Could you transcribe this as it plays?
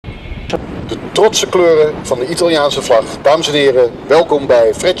trotse kleuren van de Italiaanse vlag. Dames en heren, welkom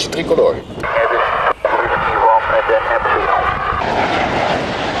bij Frecce Tricolore.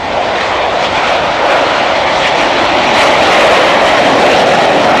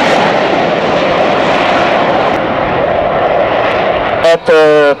 At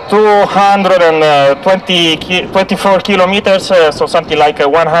 224 kilometers, so something like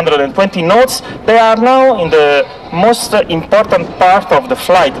 120 knots, they are now in the most important part of the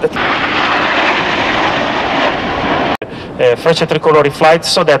flight. Frecce Tricolore flight,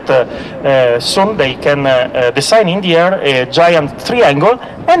 so that soon they can design in the air a giant triangle,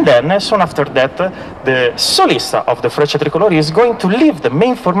 and then soon after that the solista of the Frecce Tricolore is going to leave the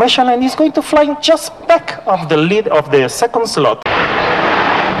main formation and is going to fly just back of the lead of the second slot.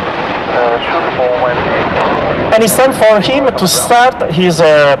 And it's time for him to start his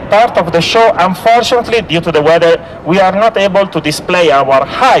part of the show. Unfortunately, due to the weather, we are not able to display our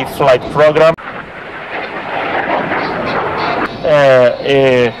high flight program.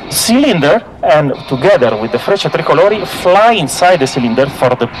 A cylinder, and together with the Frecce Tricolore, fly inside the cylinder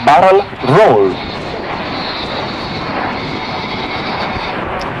for the barrel roll.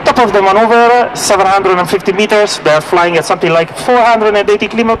 Top of the maneuver, 750 meters. They're flying at something like 480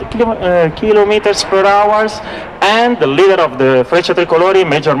 kilometers per hour. And the leader of the Frecce Tricolore,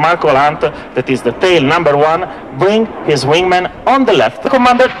 Major Marco Lant, that is the tail number one, bring his wingman on the left.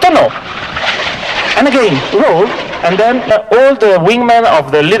 Commander Tono. And again, roll. And then all the wingmen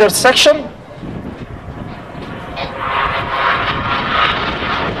of the leader section.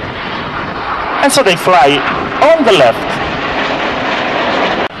 And so they fly on the left.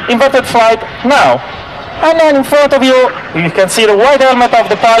 Inverted flight now. And then in front of you, you can see the white helmet of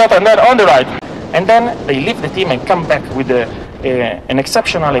the pilot, and then on the right. And then they leave the team and come back with an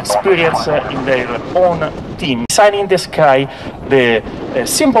exceptional experience in their own team. Inside in the sky, the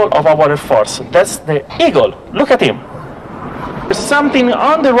symbol of our Air Force, that's the eagle. Look at him. There's something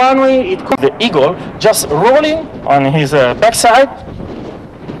on the runway, it could be the eagle just rolling on his backside.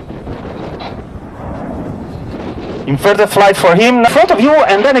 Inverted flight for him in front of you,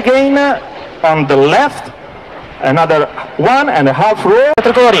 and then again on the left, another 1.5 row.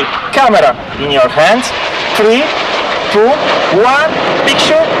 Tricolore, camera in your hands. 3, 2, 1,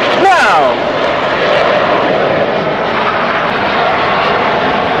 picture now.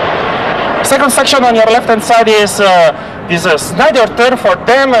 Second section on your left hand side is a Snyder turn for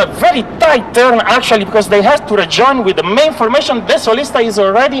them, a very tight turn actually, because they have to rejoin with the main formation. The solista is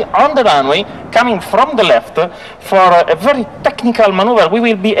already on the runway, coming from the left for a very technical maneuver. We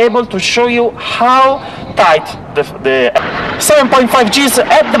will be able to show you how tight the 7.5 Gs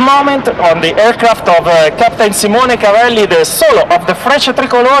at the moment on the aircraft of Captain Simone Cavelli, the solo of the Frecce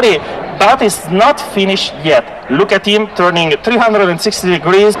Tricolore, but it's not finished yet. Look at him turning 360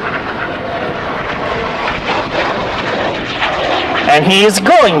 degrees. And he is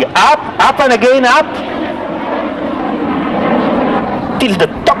going up and again up till the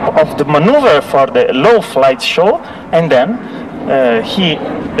top of the maneuver for the low flight show, and then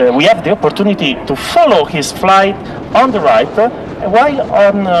we have the opportunity to follow his flight on the right while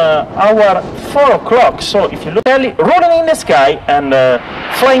on our 4 o'clock. So if you look, rolling in the sky and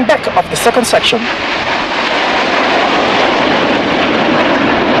flying back of the second section.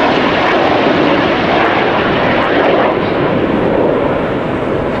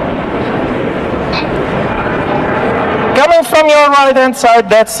 Coming from your right hand side,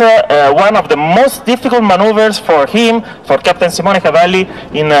 that's one of the most difficult maneuvers for him, for Captain Simone Cavelli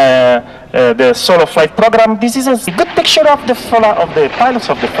in the solo flight program. This is a good picture of the pilots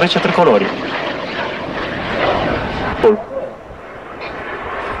of the Frecce Tricolore.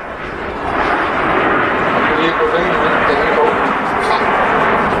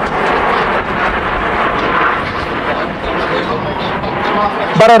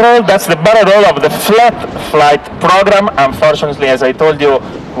 Barrel roll, that's the barrel roll of the flat flight program. Unfortunately, as I told you,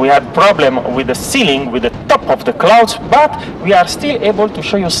 we had problem with the ceiling, with the top of the clouds, but we are still able to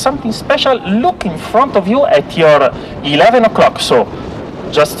show you something special. Look in front of you at your 11 o'clock. So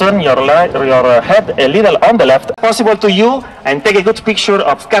just turn your head a little on the left, possible to you, and take a good picture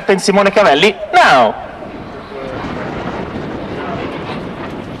of Captain Simone Cavelli now.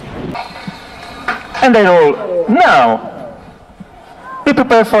 And they roll now. Be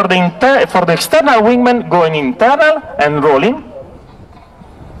prepared for the external wingman going internal and rolling.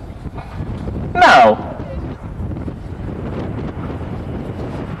 Now.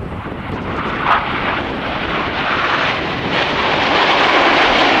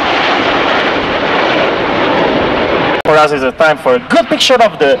 For us is a time for a good picture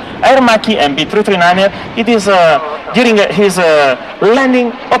of the Air Macchi MB339er. It is during his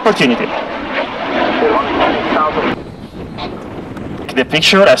landing opportunity. The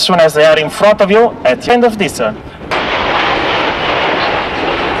picture as soon as they are in front of you at the end of this turn.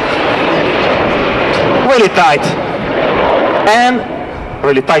 Really tight. And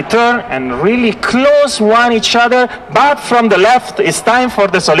really tight turn and really close one each other, but from the left it's time for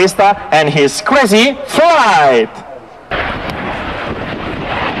the solista and his crazy flight.